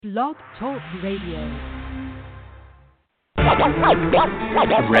Blog Talk Radio.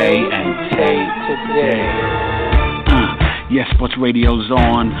 Ray and Tay today. Yes, sports radio's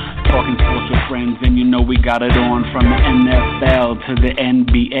on. Talking sports with friends, and you know we got it on. From the NFL to the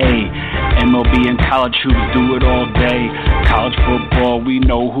NBA, MLB and college hoops do it all day. College football, we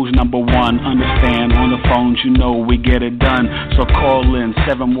know who's number one. Understand on the phones, you know we get it done. So call in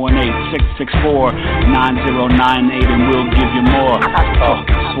 718-664-9098, and we'll give you more.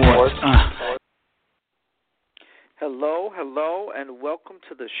 Talking sports. Hello, and welcome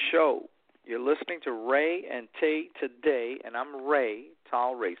to the show. You're listening to Ray and Tay today, and I'm Ray,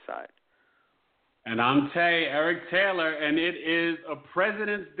 Tal Rayside. And I'm Tay, Eric Taylor, and it is a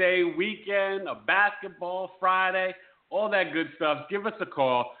President's Day weekend, a basketball Friday, all that good stuff. Give us a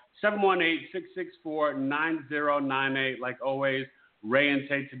call, 718-664-9098. Like always,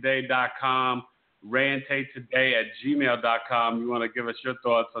 rayandtaytoday.com, rayandtaytoday@gmail.com. You want to give us your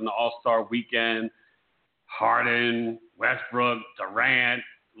thoughts on the All-Star weekend, Harden, Westbrook, Durant,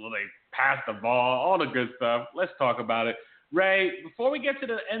 will they pass the ball, all the good stuff. Let's talk about it. Ray, before we get to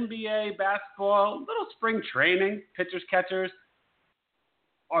the NBA basketball, little spring training, pitchers, catchers,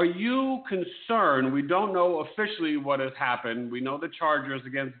 are you concerned? We don't know officially what has happened. We know the Chargers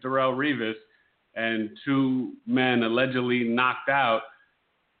against Darrelle Revis and two men allegedly knocked out.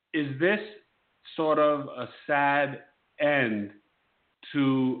 Is this sort of a sad end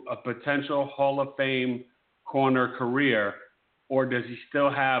to a potential Hall of Fame corner career, or does he still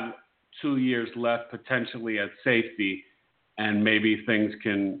have 2 years left potentially at safety, and maybe things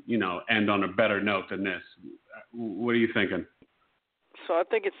can, end on a better note than this? What are you thinking? So I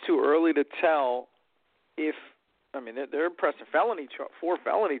think it's too early to tell if, they're pressing 4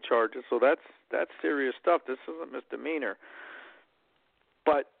 felony charges, so that's serious stuff. This isn't misdemeanor.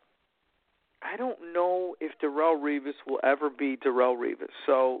 But I don't know if Darrelle Revis will ever be Darrelle Revis.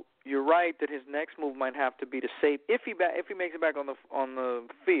 So you're right that his next move might have to be to save. If he makes it back on the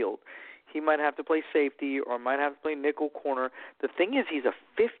field, he might have to play safety or might have to play nickel corner. The thing is, he's a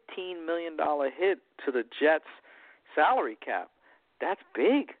 $15 million hit to the Jets' salary cap. That's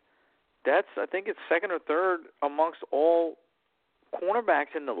big. I think it's second or third amongst all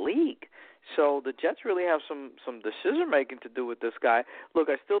cornerbacks in the league. So the Jets really have some decision making to do with this guy. Look,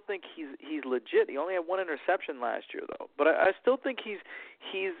 I still think he's legit. He only had 1 interception last year, though. But I still think he's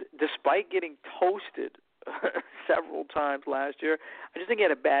despite getting toasted several times last year, I just think he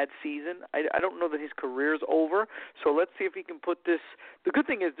had a bad season. I don't know that his career's over. So let's see if he can put this. The good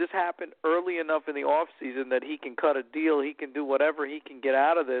thing is this happened early enough in the off season that he can cut a deal. He can do whatever he can get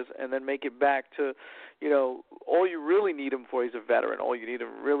out of this and then make it back to, all you really need him for. He's a veteran. All you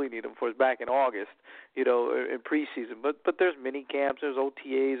really need him for is back in August, in preseason. But there's mini camps, there's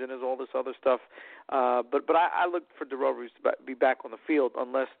OTAs, and there's all this other stuff. But I look for Darrelle Revis to be back on the field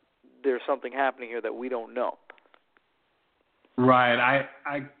unless there's something happening here that we don't know. Right.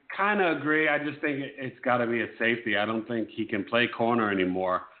 I kind of agree. I just think it's got to be a safety. I don't think he can play corner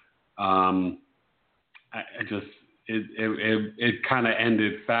anymore. It kind of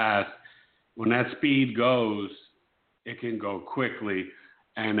ended fast. When that speed goes, it can go quickly.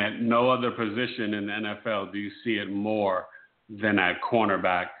 And at no other position in the NFL do you see it more than at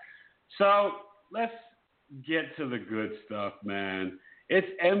cornerback. So let's get to the good stuff, man. It's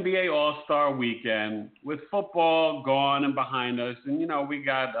NBA All-Star Weekend with football gone and behind us. And, we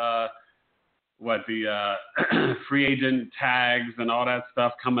got, the free agent tags and all that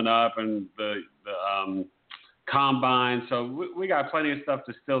stuff coming up and the combine. So we got plenty of stuff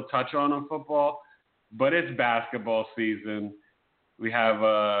to still touch on football. But it's basketball season. We have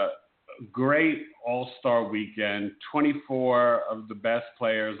a great All-Star Weekend, 24 of the best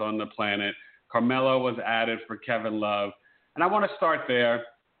players on the planet. Carmelo was added for Kevin Love. And I want to start there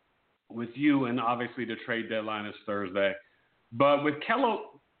with you, and obviously the trade deadline is Thursday. But with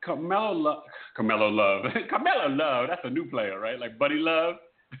Carmelo Love, that's a new player, right? Like Buddy Love?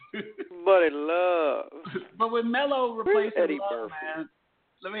 Buddy Love. But with Melo replacing Eddie Love, Murphy, man,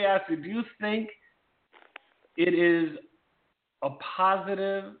 let me ask you, do you think it is a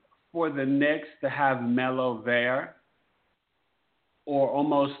positive for the Knicks to have Melo there, or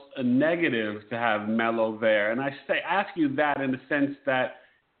almost a negative to have Melo there? And I ask you that in the sense that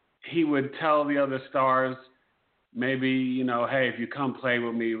he would tell the other stars, maybe, hey, if you come play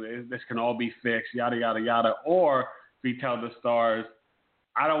with me, this can all be fixed, yada, yada, yada. Or if he tell the stars,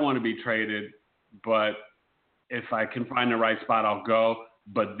 I don't want to be traded, but if I can find the right spot, I'll go.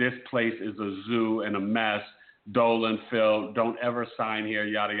 But this place is a zoo and a mess. Dolan, Phil, don't ever sign here,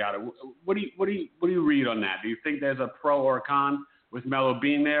 yada, yada. What do you read on that? Do you think there's a pro or a con with Melo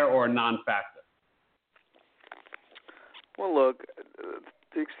being there, or a non-factor? Well, look,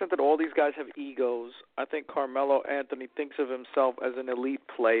 to the extent that all these guys have egos, I think Carmelo Anthony thinks of himself as an elite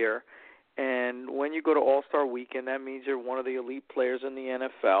player. And when you go to All-Star Weekend, that means you're one of the elite players in the in the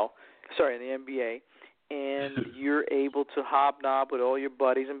NBA, and you're able to hobnob with all your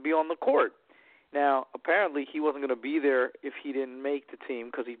buddies and be on the court. Now, apparently he wasn't going to be there if he didn't make the team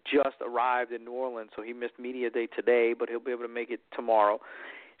because he just arrived in New Orleans, so he missed media day today, but he'll be able to make it tomorrow.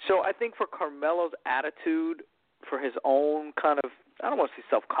 So I think for Carmelo's attitude, for his own kind of, I don't want to say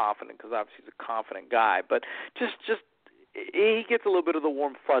self-confident because obviously he's a confident guy, but just he gets a little bit of the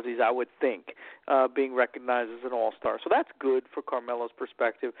warm fuzzies, I would think, being recognized as an all-star. So that's good for Carmelo's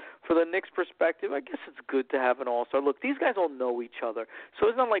perspective. For the Knicks' perspective, I guess it's good to have an all-star. Look, these guys all know each other. So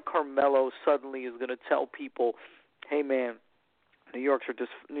it's not like Carmelo suddenly is going to tell people, hey, man, New York's a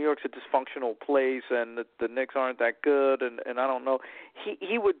dysfunctional place and the Knicks aren't that good and I don't know.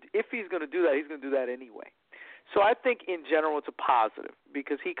 He would, if he's going to do that, he's going to do that anyway. So I think in general it's a positive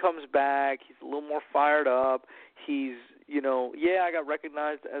because he comes back, he's a little more fired up. He's, I got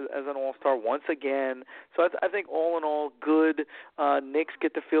recognized as an all-star once again. So I think all in all, good. Knicks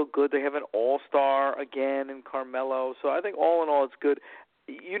get to feel good. They have an all-star again in Carmelo. So I think all in all, it's good.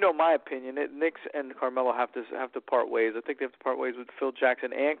 You know my opinion. Knicks and Carmelo have to part ways. I think they have to part ways with Phil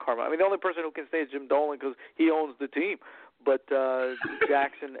Jackson and Carmelo. I mean, the only person who can stay is Jim Dolan because he owns the team. But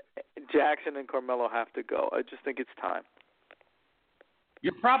Jackson and Carmelo have to go. I just think it's time.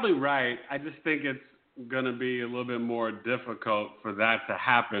 You're probably right. I just think it's going to be a little bit more difficult for that to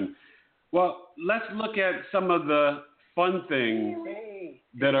happen. Well, let's look at some of the fun things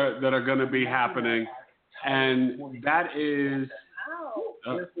that are going to be happening, and that is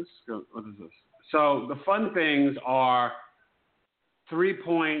what is this? So the fun things are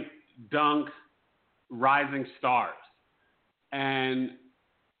 3-point dunk rising stars. And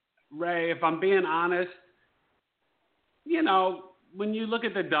Ray, if I'm being honest, when you look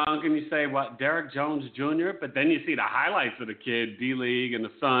at the dunk and you say, what, Derek Jones Jr., but then you see the highlights of the kid, D-League and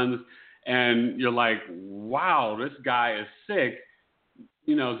the Suns, and you're like, wow, this guy is sick.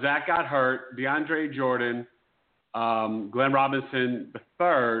 Zach got hurt, DeAndre Jordan, Glenn Robinson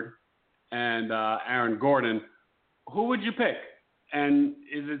III, and Aaron Gordon. Who would you pick? And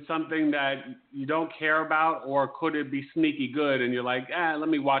is it something that you don't care about, or could it be sneaky good and you're like, let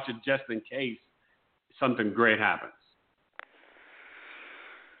me watch it just in case something great happens?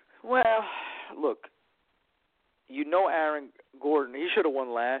 Well, look, Aaron Gordon, he should have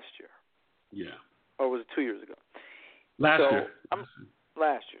won last year. Yeah. Or was it 2 years ago? Last year.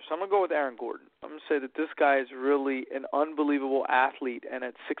 Last year. So I'm going to go with Aaron Gordon. I'm going to say that this guy is really an unbelievable athlete, and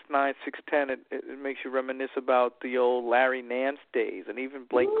at 6'9", 6'10", it makes you reminisce about the old Larry Nance days and even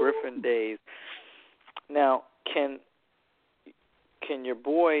Blake Griffin days. Now, can your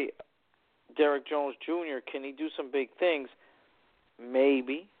boy Derek Jones Jr., can he do some big things?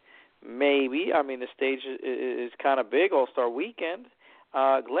 Maybe. I mean, the stage is kind of big, All-Star Weekend.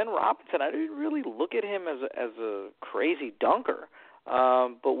 Glenn Robinson, I didn't really look at him as a crazy dunker.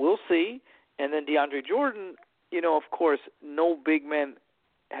 But we'll see. And then DeAndre Jordan, of course, no big man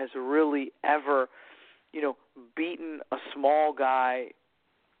has really ever, beaten a small guy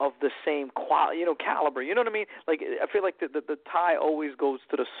of the same caliber. You know what I mean? Like, I feel like the tie always goes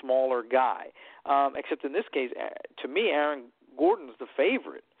to the smaller guy. Except in this case, to me, Aaron Gordon's the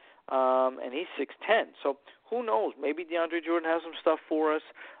favorite. And he's 6'10". So who knows? Maybe DeAndre Jordan has some stuff for us.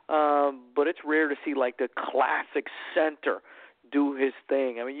 But it's rare to see, like, the classic center do his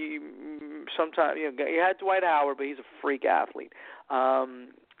thing. I mean, sometimes you had Dwight Howard, but he's a freak athlete.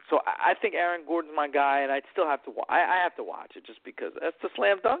 So I think Aaron Gordon's my guy, and I'd still have to. I have to watch it just because that's the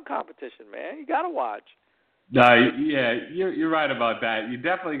slam dunk competition, man. You got to watch. Yeah, you're right about that. You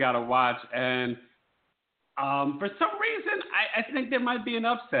definitely got to watch, and for some reason, I think there might be an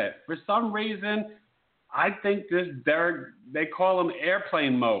upset. For some reason, I think this Derek, they call him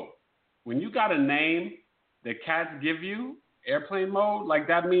airplane mode. When you got a name that cats give you, airplane mode, like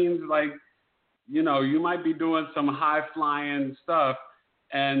that means like, you might be doing some high flying stuff.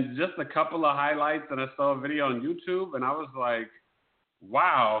 And just a couple of highlights, and I saw a video on YouTube, and I was like,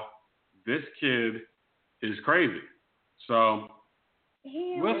 wow, this kid is crazy. So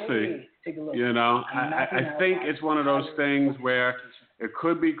we'll see. Take a look. I think it's one of those things where it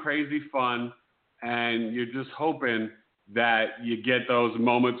could be crazy fun, and you're just hoping that you get those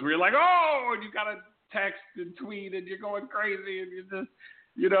moments where you're like, oh, and you got to text and tweet, and you're going crazy, and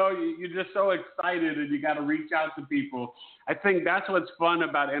you're just so excited, and you got to reach out to people. I think that's what's fun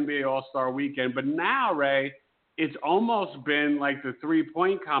about NBA All-Star Weekend. But now, Ray, it's almost been like the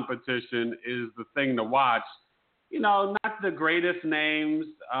 3-point competition is the thing to watch. Not the greatest names.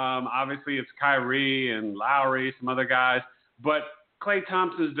 Obviously, it's Kyrie and Lowry, some other guys. But Klay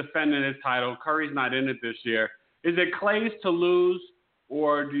Thompson's defending his title. Curry's not in it this year. Is it Klay's to lose,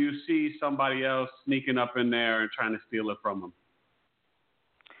 or do you see somebody else sneaking up in there and trying to steal it from him?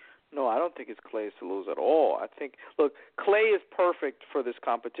 No, I don't think it's Klay's to lose at all. I think, look, Klay is perfect for this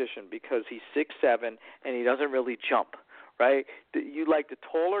competition because he's 6'7" and he doesn't really jump, right? You like the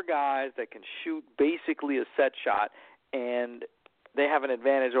taller guys that can shoot basically a set shot, and they have an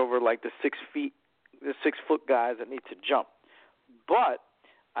advantage over like the 6-foot guys that need to jump. But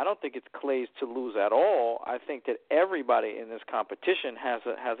I don't think it's Klay's to lose at all. I think that everybody in this competition has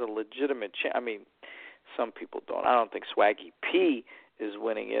a legitimate chance. I mean, some people don't. I don't think Swaggy P is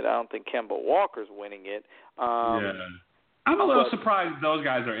winning it. I don't think Kemba Walker's winning it. Yeah. I'm a little surprised those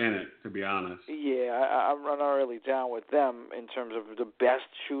guys are in it, to be honest. Yeah, I'm not really down with them in terms of the best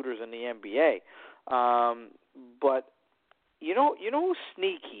shooters in the NBA. But you know who's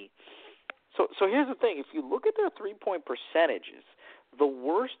sneaky? So here's the thing. If you look at their three-point percentages, the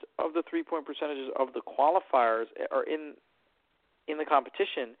worst of the three-point percentages of the qualifiers are in the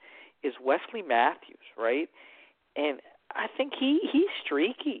competition is Wesley Matthews, right? And I think he's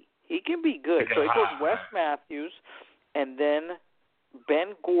streaky. He can be good. So it goes Wes Matthews, and then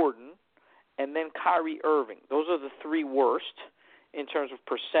Ben Gordon, and then Kyrie Irving. Those are the three worst in terms of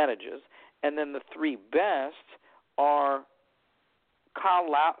percentages. And then the three best are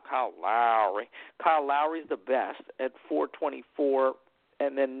Kyle Lowry. Kyle Lowry's the best at 424,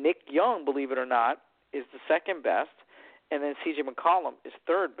 and then Nick Young, believe it or not, is the second best, and then C.J. McCollum is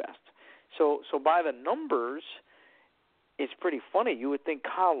third best. So by the numbers, it's pretty funny. You would think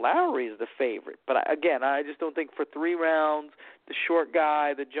Kyle Lowry is the favorite, but again, I just don't think for 3 rounds, the short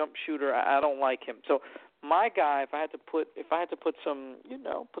guy, the jump shooter, I don't like him. So my guy, if I had to put some,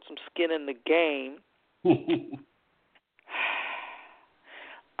 put some skin in the game,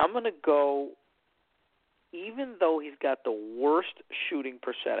 I'm going to go, even though he's got the worst shooting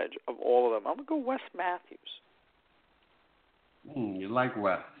percentage of all of them, I'm going to go Wes Matthews. You like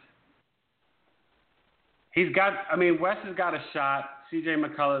Wes. Wes has got a shot. C.J.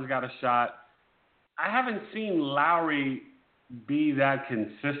 McCullough's got a shot. I haven't seen Lowry be that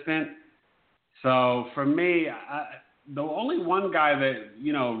consistent. So for me, the only one guy that,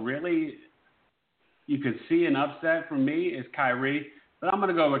 really you could see an upset from me is Kyrie. But I'm going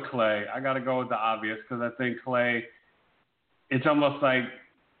to go with Klay. I got to go with the obvious because I think Klay, it's almost like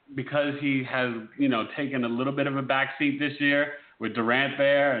because he has, taken a little bit of a backseat this year with Durant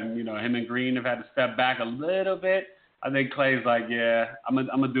there and, him and Green have had to step back a little bit. I think Klay's like, yeah, I'm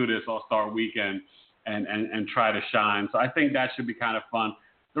gonna do this All-Star weekend and try to shine. So I think that should be kind of fun.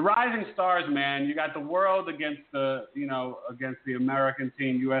 The rising stars, man, you got the world against the American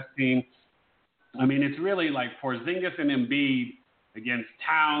team, U.S. team. I mean, it's really like Porzingis and Embiid against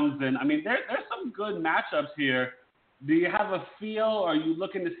Towns. And, there's some good matchups here. Do you have a feel? Or are you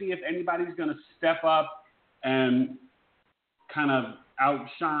looking to see if anybody's going to step up and kind of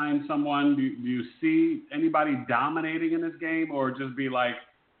outshine someone? Do you see anybody dominating in this game, or just be like,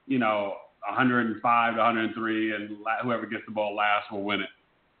 105 to 103, and whoever gets the ball last will win it?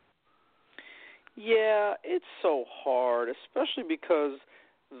 Yeah, it's so hard, especially because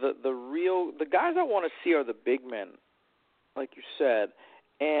the guys I want to see are the big men, like you said,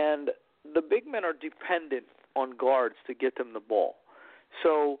 and the big men are dependent on guards to get them the ball.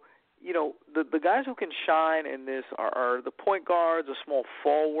 So, the guys who can shine in this are the point guards, the small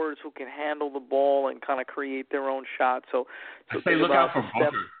forwards who can handle the ball and kind of create their own shot. So I say look out for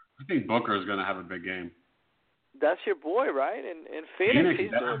Booker. I think Booker is going to have a big game. That's your boy, right? In Phoenix,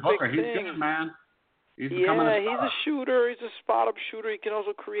 he's doing Booker, big things. He's good, man. He's he's a shooter. He's a spot-up shooter. He can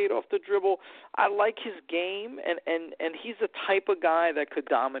also create off the dribble. I like his game, and he's the type of guy that could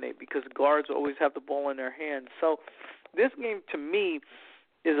dominate because guards always have the ball in their hands. So this game, to me,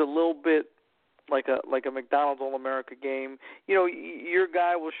 is a little bit like a McDonald's All-America game. Your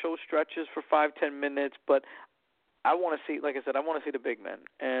guy will show stretches for 5-10 minutes, but I want to see, like I said, I want to see the big men.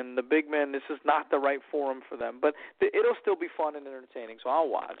 And the big men, this is not the right forum for them. But it'll still be fun and entertaining, so I'll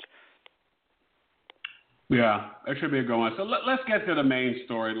watch. Yeah, it should be a good one. So let's get to the main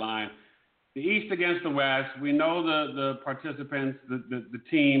storyline. The East against the West. We know the participants, the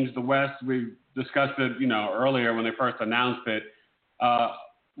teams. The West, we discussed it, earlier when they first announced it.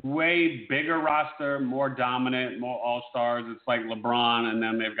 Way bigger roster, more dominant, more all-stars. It's like LeBron, and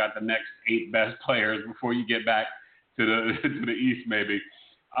then they've got the next 8 best players before you get back to the East, maybe.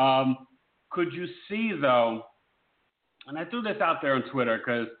 Could you see, though, and I threw this out there on Twitter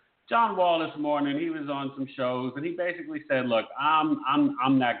because John Wall this morning, he was on some shows, and he basically said, look, I'm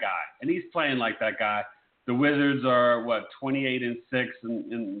that guy. And he's playing like that guy. The Wizards are, 28-6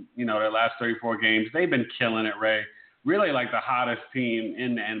 in their last 34 games. They've been killing it, Ray. really like the hottest team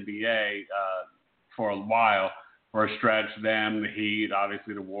in the NBA for a while, for a stretch. Them, the Heat,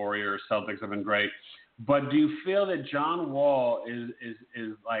 obviously the Warriors, Celtics have been great. But do you feel that John Wall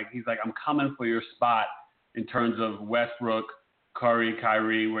is like, he's like, I'm coming for your spot in terms of Westbrook, Curry,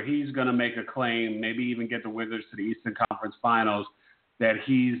 Kyrie, where he's going to make a claim, maybe even get the Wizards to the Eastern Conference Finals, that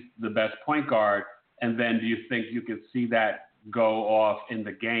he's the best point guard? And then do you think you can see that go off in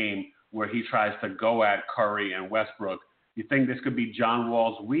the game where he tries to go at Curry and Westbrook? You think this could be John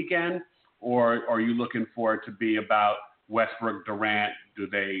Wall's weekend, or are you looking for it to be about Westbrook, Durant? Do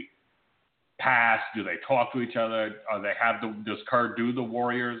they pass? Do they talk to each other? Does Kerr do the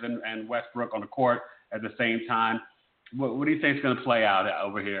Warriors and Westbrook on the court at the same time? What do you think is going to play out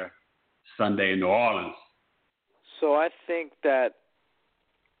over here Sunday in New Orleans? So I think that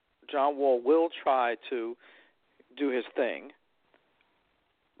John Wall will try to do his thing,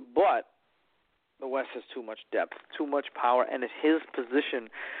 but the West has too much depth, too much power, and at his position,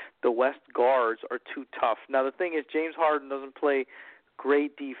 the West guards are too tough. Now, the thing is, James Harden doesn't play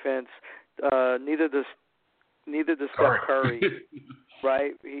great defense. Neither does Steph Curry,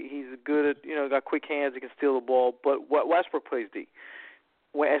 right? He's good at, got quick hands. He can steal the ball. But Westbrook plays D,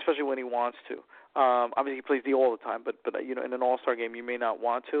 especially when he wants to. Obviously, he plays D all the time, but in an All-Star game, you may not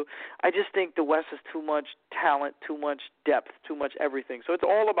want to. I just think the West has too much talent, too much depth, too much everything. So it's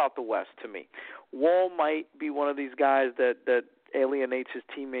all about the West to me. Wall might be one of these guys that alienates his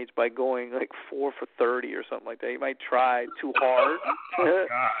teammates by going like 4 for 30 or something like that. He might try too hard.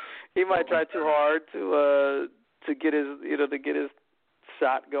 He might try too hard to get his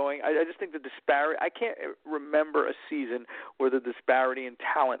shot going. I just think the disparity. I can't remember a season where the disparity in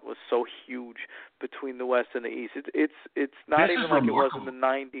talent was so huge between the West and the East. It's not even like it was in the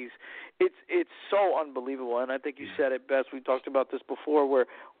 90s. It's so unbelievable. And I think you said it best. We talked about this before,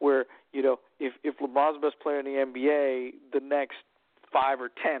 where if LeBron's the best player in the NBA, the next 5 or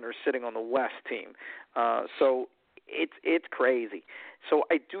 10 are sitting on the West team. So it's crazy. So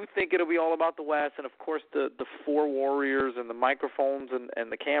I do think it'll be all about the West, and of course the 4 Warriors and the microphones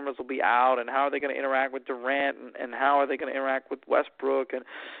and the cameras will be out, and how are they going to interact with Durant, and how are they going to interact with Westbrook, and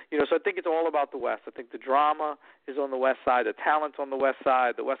so I think it's all about the West. I think the drama is on the West side, the talent's on the West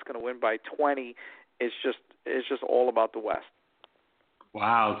side. The West's going to win by 20. It's just all about the West.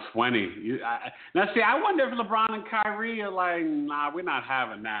 Wow, 20. Now, see, I wonder if LeBron and Kyrie are like, nah, we're not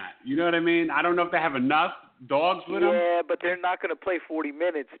having that. You know what I mean? I don't know if they have enough dogs with them. Yeah, but they're not going to play 40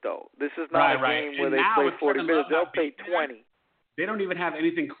 minutes, though. This is not a game where they play 40 minutes. They'll play 20. They don't even have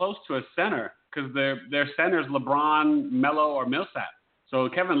anything close to a center because their center's LeBron, Melo, or Millsap. So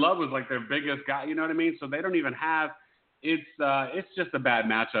Kevin Love was like their biggest guy. You know what I mean? So they don't even have – it's just a bad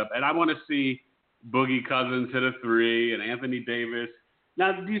matchup. And I want to see Boogie Cousins hit a 3 and Anthony Davis.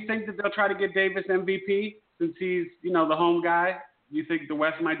 Now, do you think that they'll try to get Davis MVP since he's, the home guy? Do you think the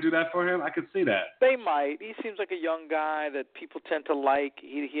West might do that for him? I could see that. They might. He seems like a young guy that people tend to like.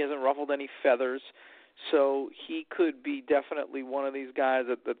 He hasn't ruffled any feathers. So he could be definitely one of these guys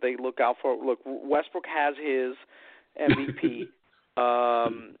that they look out for. Look, Westbrook has his MVP.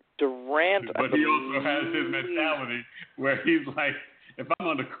 Durant, but he also has his mentality where he's like, if I'm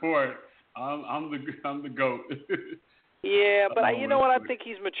on the court, I'm the GOAT. Yeah, but you know what? I think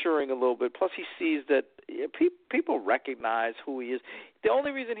he's maturing a little bit. Plus, he sees that people recognize who he is. The only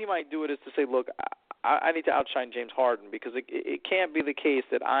reason he might do it is to say, look, I need to outshine James Harden, because it can't be the case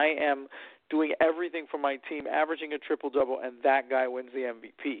that I am doing everything for my team, averaging a triple-double, and that guy wins the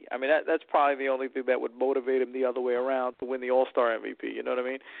MVP. I mean, that's probably the only thing that would motivate him the other way around to win the All-Star MVP, you know what I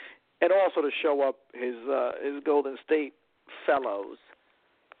mean? And also to show up his Golden State fellows.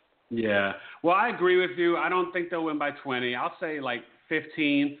 Yeah. Well, I agree with you. I don't think they'll win by 20. I'll say like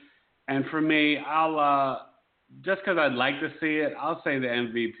 15. And for me, I'll just because I'd like to see it, I'll say the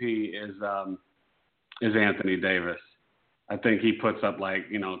MVP is Anthony Davis. I think he puts up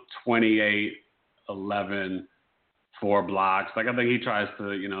 28, 11, 4 blocks. I think he tries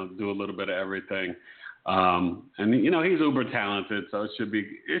to, do a little bit of everything. And he's uber talented, so it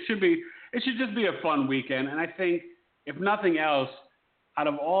should just be a fun weekend. And I think if nothing else, out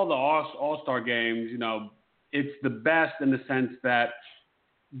of all the All-Star games, it's the best in the sense that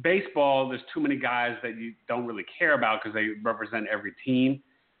baseball, there's too many guys that you don't really care about because they represent every team.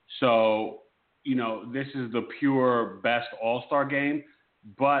 So, this is the pure best All-Star game,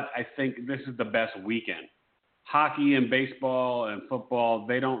 but I think this is the best weekend. Hockey and baseball and football,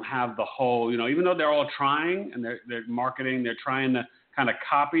 they don't have the whole, even though they're all trying and they're marketing, they're trying to kind of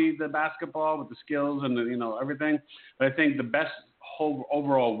copy the basketball with the skills and everything. But I think the best whole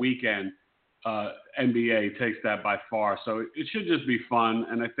overall weekend, NBA takes that by far. So it should just be fun,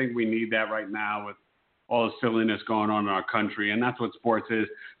 and I think we need that right now with all the silliness going on in our country, and that's what sports is.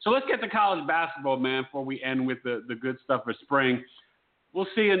 So let's get to college basketball, man, before we end with the good stuff for spring. We'll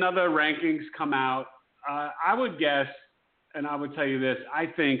see another rankings come out. I would guess, and I would tell you this, I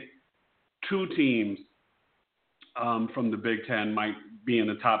think 2 teams from the Big Ten might be in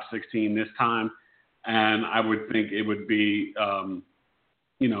the top 16 this time, and I would think it would be,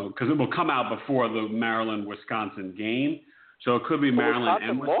 because it will come out before the Maryland-Wisconsin game, so it could be Maryland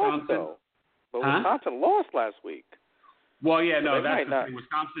and Wisconsin. Lost, though. But Wisconsin lost last week. Well, yeah, no, so that's the thing.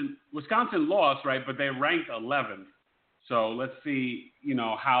 Wisconsin lost, right, but they ranked 11th. So let's see,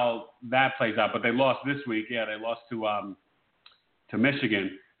 how that plays out. But they lost this week. Yeah, they lost to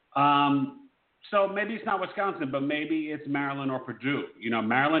Michigan. So maybe it's not Wisconsin, but maybe it's Maryland or Purdue.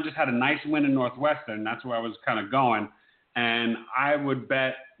 Maryland just had a nice win in Northwestern. That's where I was kind of going. And I would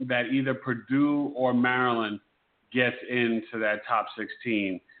bet that either Purdue or Maryland gets into that top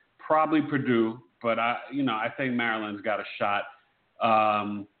 16. Probably Purdue, but I think Maryland's got a shot.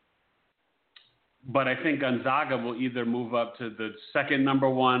 But I think Gonzaga will either move up to the second number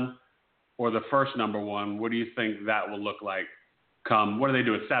 1 or the first number 1. What do you think that will look like? What do they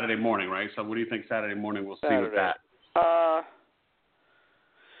do? It's Saturday morning, right? So what do you think Saturday morning we'll see with that?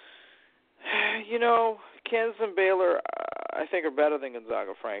 Kansas and Baylor, I think, are better than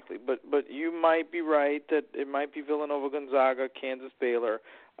Gonzaga, frankly. But you might be right that it might be Villanova, Gonzaga, Kansas, Baylor.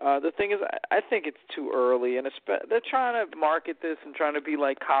 The thing is, I think it's too early, and they're trying to market this and trying to be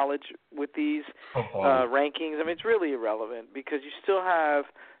like college with these rankings. I mean, it's really irrelevant because you still have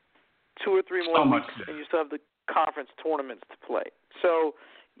 2 or 3 more weeks, and you still have the conference tournaments to play. So,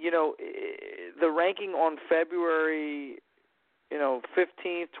 the ranking on February,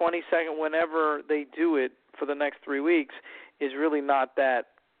 15th, 22nd, whenever they do it for the next 3 weeks, is really not that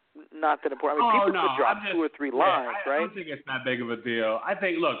important. I mean, people could drop 2 or 3 lines, right? I don't think it's that big of a deal. I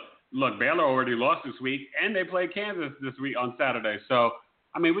think, look, Baylor already lost this week, and they play Kansas this week on Saturday. So,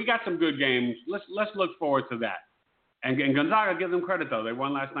 I mean, we got some good games. Let's look forward to that. And Gonzaga, give them credit, though. They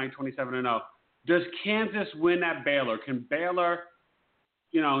won last night 27-0. Does Kansas win at Baylor? Can Baylor,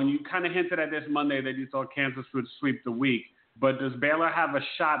 and you kind of hinted at this Monday that you thought Kansas would sweep the week, but does Baylor have a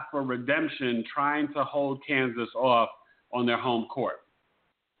shot for redemption trying to hold Kansas off on their home court?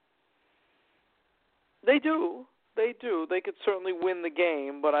 They do. They could certainly win the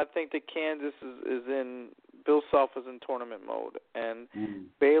game, but I think that Kansas is in – Bill Self is in tournament mode. And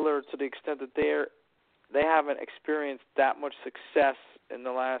Baylor, to the extent that they haven't experienced that much success in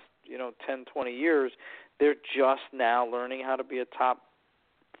the last 10, 20 years, they're just now learning how to be a top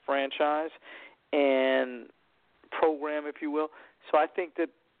franchise and program, if you will. So I think that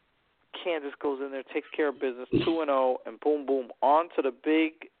Kansas goes in there, takes care of business, 2-0, and boom, boom, on to the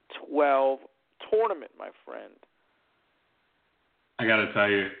Big 12 tournament, my friend. I got to tell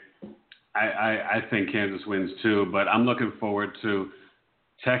you, I think Kansas wins too, but I'm looking forward to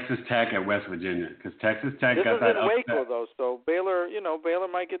Texas Tech at West Virginia because Texas Tech got that upset. This is in Waco, though, so Baylor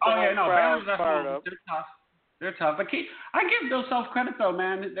might get the crowd fired up. They're tough. But I give Bill Self credit, though,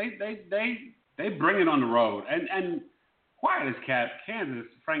 man. They bring it on the road. And quiet as cat, Kansas,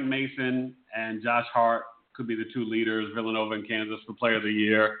 Frank Mason and Josh Hart could be the 2 leaders, Villanova and Kansas for Player of the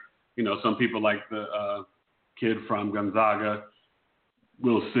Year. Some people like the kid from Gonzaga.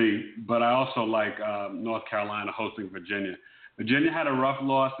 We'll see. But I also like North Carolina hosting Virginia. Virginia had a rough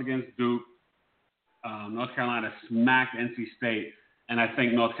loss against Duke. North Carolina smacked NC State. And I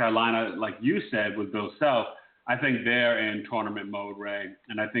think North Carolina, like you said with Bill Self, I think they're in tournament mode, Ray.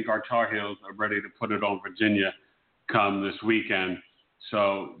 And I think our Tar Heels are ready to put it on Virginia come this weekend.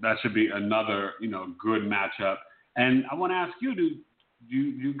 So that should be another, good matchup. And I want to ask you, do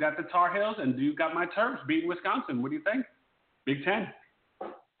you got the Tar Heels and do you got my Terps beating Wisconsin? What do you think? Big Ten.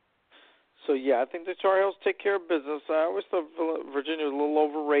 So, I think the Tar Heels take care of business. I always thought Virginia was a little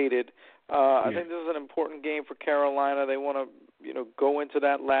overrated. I think this is an important game for Carolina. They want to, go into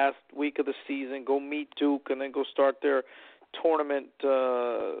that last week of the season, go meet Duke, and then go start their tournament,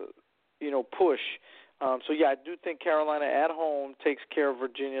 push. I do think Carolina at home takes care of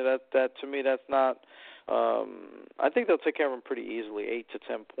Virginia. That to me, that's not. I think they'll take care of them pretty easily, 8 to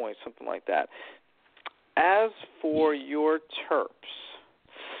 10 points, something like that. As for your Terps.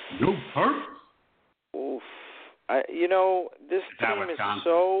 No Terps? Oof. This team is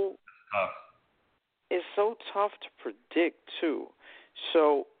so tough. It's so tough to predict, too.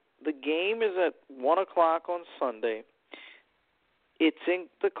 So the game is at 1 o'clock on Sunday. It's in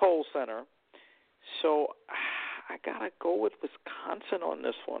the Kohl Center. So I got to go with Wisconsin on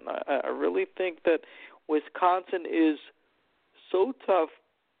this one. I really think that Wisconsin is so tough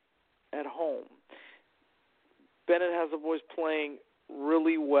at home. Bennett has the boys playing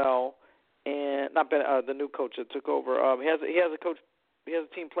really well, and not Ben, the new coach that took over. He has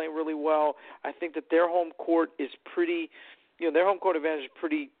a team playing really well. I think that their home court is pretty, their home court advantage is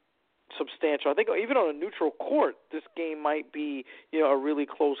pretty substantial. I think even on a neutral court, this game might be, a really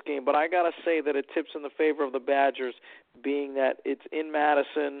close game. But I gotta say that it tips in the favor of the Badgers, being that it's in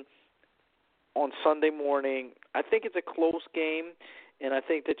Madison on Sunday morning. I think it's a close game, and I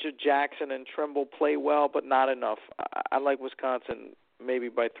think that your Jackson and Tremble play well, but not enough. I like Wisconsin maybe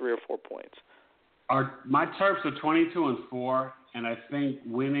by 3 or 4 points. My Terps are 22-4, and I think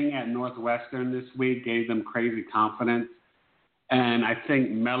winning at Northwestern this week gave them crazy confidence. And I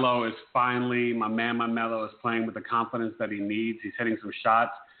think Melo is finally, my Melo is playing with the confidence that he needs. He's hitting some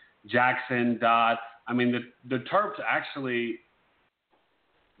shots. Jackson, Dodd. I mean, the Terps actually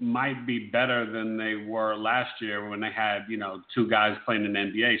might be better than they were last year when they had, 2 guys playing in the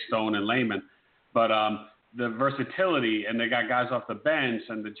NBA, Stone and Layman. But the versatility, and they got guys off the bench,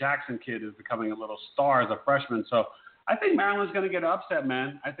 and the Jackson kid is becoming a little star as a freshman. So I think Maryland's going to get upset,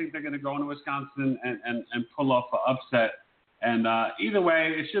 man. I think they're going to go into Wisconsin and pull off an upset. And either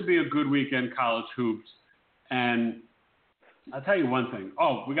way, it should be a good weekend, college hoops. And I'll tell you one thing.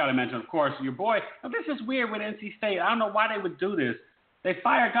 Oh, we got to mention, of course, your boy. Now, this is weird with NC State. I don't know why they would do this. They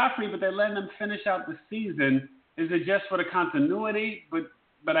fired Godfrey, but they're letting them finish out the season. Is it just for the continuity?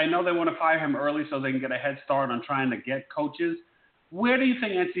 But I know they want to fire him early so they can get a head start on trying to get coaches. Where do you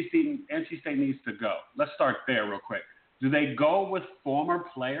think NC State needs to go? Let's start there real quick. Do they go with former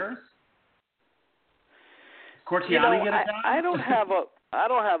players? Cortiani get a job? I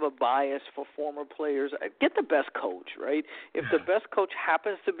don't have a bias for former players. Get the best coach, right? If the best coach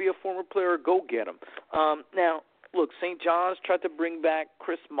happens to be a former player, go get him. Now, look, St. John's tried to bring back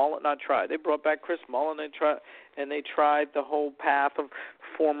Chris Mullen. They brought back Chris Mullen and they tried the whole path of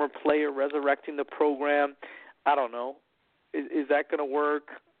former player resurrecting the program. I don't know. Is that going to work?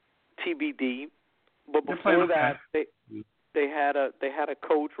 TBD. But before that, they had a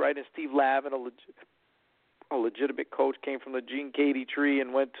coach, right? And Steve Lavin, a legitimate coach, came from the Gene Cady tree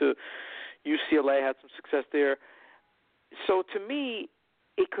and went to UCLA, had some success there. So to me,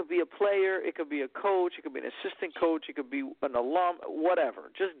 it could be a player, it could be a coach, it could be an assistant coach, it could be an alum,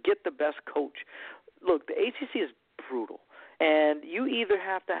 whatever. Just get the best coach. Look, the ACC is brutal, and you either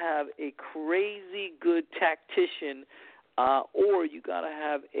have to have a crazy good tactician or you got to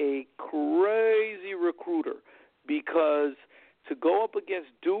have a crazy recruiter, because to go up against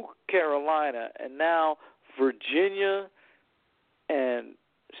Duke, Carolina, and now Virginia and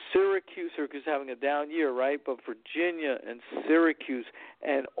Syracuse is having a down year, right? But Virginia and Syracuse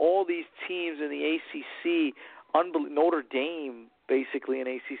and all these teams in the ACC, Notre Dame, basically an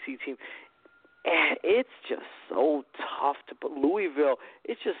ACC team, it's just so tough but Louisville,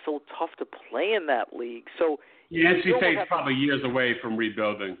 it's just so tough to play in that league. So NC State's probably years away from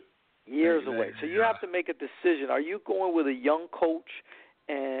rebuilding. Years away. So you have to make a decision. Are you going with a young coach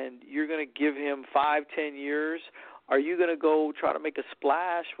and you're going to give him 5-10 years? Are you going to go try to make a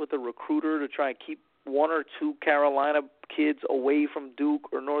splash with a recruiter to try and keep 1 or 2 Carolina kids away from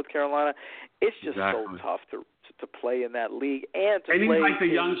Duke or North Carolina? It's just so tough to play in that league. And to they play need like the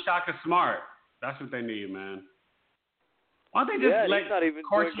young Shaka Smart. That's what they need, man. Why don't they just let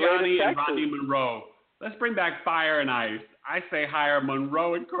Corciani and Rodney Monroe? Let's bring back Fire and Ice. I say hire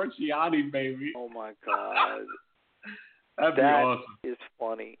Monroe and Corciani, baby. Oh, my God. That'd be awesome. That is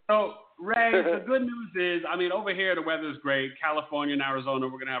funny. So, Ray, the good news is, over here the weather's great. California and Arizona,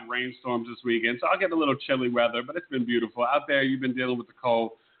 we're going to have rainstorms this weekend. So I'll get a little chilly weather, but it's been beautiful. Out there, you've been dealing with the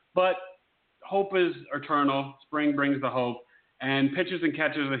cold. But hope is eternal. Spring brings the hope. And pitchers and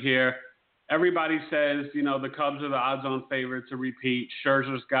catchers are here. Everybody says, the Cubs are the odds-on favorite to repeat.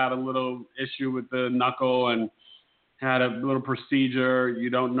 Scherzer's got a little issue with the knuckle and had a little procedure. You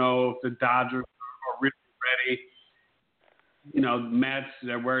don't know if the Dodgers are really ready. Mets,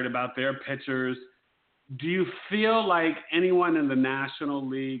 they're worried about their pitchers. Do you feel like anyone in the National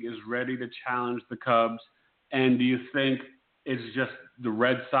League is ready to challenge the Cubs? And do you think it's just the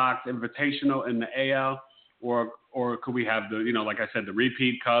Red Sox Invitational in the AL? Or could we have like I said, the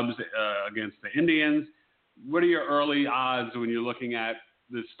repeat Cubs against the Indians? What are your early odds when you're looking at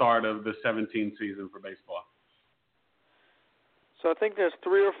the start of the 17th season for baseball? So I think there's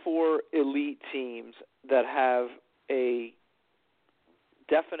 3 or 4 elite teams that have a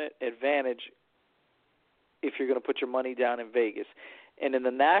definite advantage if you're going to put your money down in Vegas. And in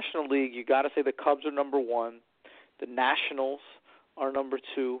the National League, you got to say the Cubs are number 1. The Nationals are number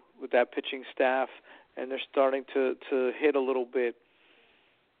 2 with that pitching staff, and they're starting to hit a little bit.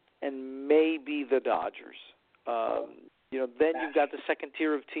 And maybe the Dodgers. Then you've got the second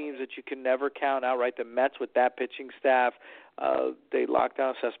tier of teams that you can never count out, right? The Mets with that pitching staff. They locked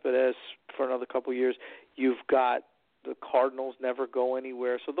down Cespedes for another couple of years. You've got the Cardinals never go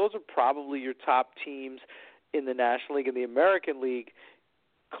anywhere. So those are probably your top teams in the National League. In the American League,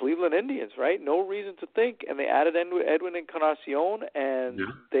 Cleveland Indians, right? No reason to think. And they added Edwin Encarnacion, and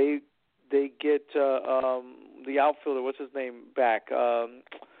they get the outfielder, what's his name, back?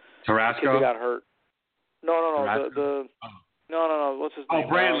 Carrasco? He got hurt. No. No. What's his name? Oh,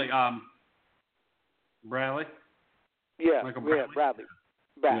 Bradley. Bradley? Yeah, Michael Bradley. Bradley.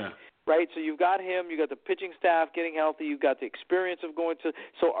 Back. Yeah. Right, so you've got him, you've got the pitching staff getting healthy, you've got the experience of going to.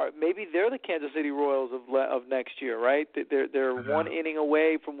 So maybe they're the Kansas City Royals of next year, right? They're one inning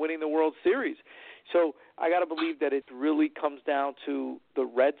away from winning the World Series. So I got to believe that it really comes down to the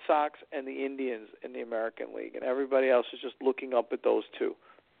Red Sox and the Indians in the American League, and everybody else is just looking up at those two.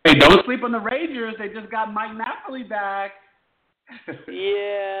 Hey, don't sleep on the Rangers. They just got Mike Napoli back.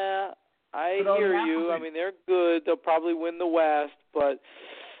 Yeah, I hear you. I mean, they're good. They'll probably win the West, but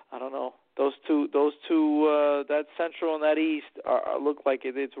I don't know. Those two, that Central and that East look like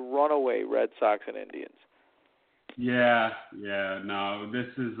it's runaway Red Sox and Indians. Yeah. No, this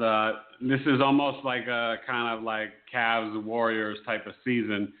is almost like a kind of like Cavs Warriors type of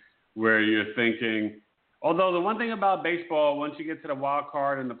season where you're thinking. Although the one thing about baseball, once you get to the wild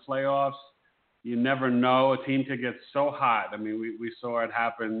card and the playoffs, you never know. A team could get so hot. I mean, we saw it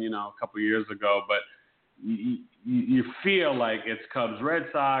happen, a couple of years ago, but you feel like it's Cubs, Red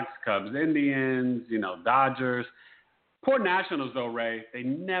Sox, Cubs, Indians, Dodgers. Poor Nationals, though, Ray, they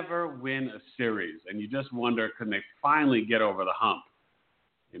never win a series, and you just wonder, can they finally get over the hump?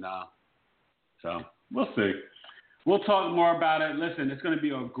 So we'll see. We'll talk more about it. Listen, it's going to be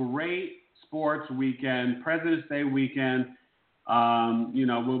a great sports weekend, President's Day weekend.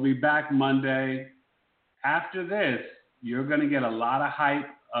 We'll be back Monday. After this, you're going to get a lot of hype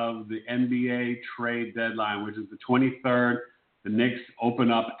of the NBA trade deadline, which is the 23rd. The Knicks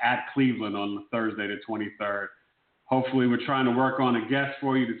open up at Cleveland on Thursday the 23rd. Hopefully we're trying to work on a guest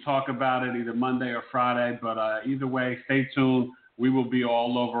for you to talk about it either Monday or Friday. But either way, stay tuned. We will be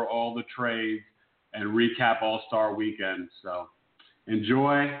all over all the trades and recap All-Star Weekend. So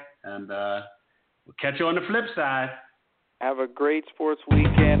enjoy, and we'll catch you on the flip side. Have a great sports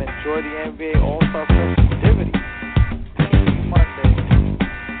weekend. Enjoy the NBA All-Star festivities. See you Monday.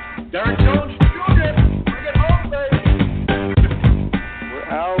 Derek Jones.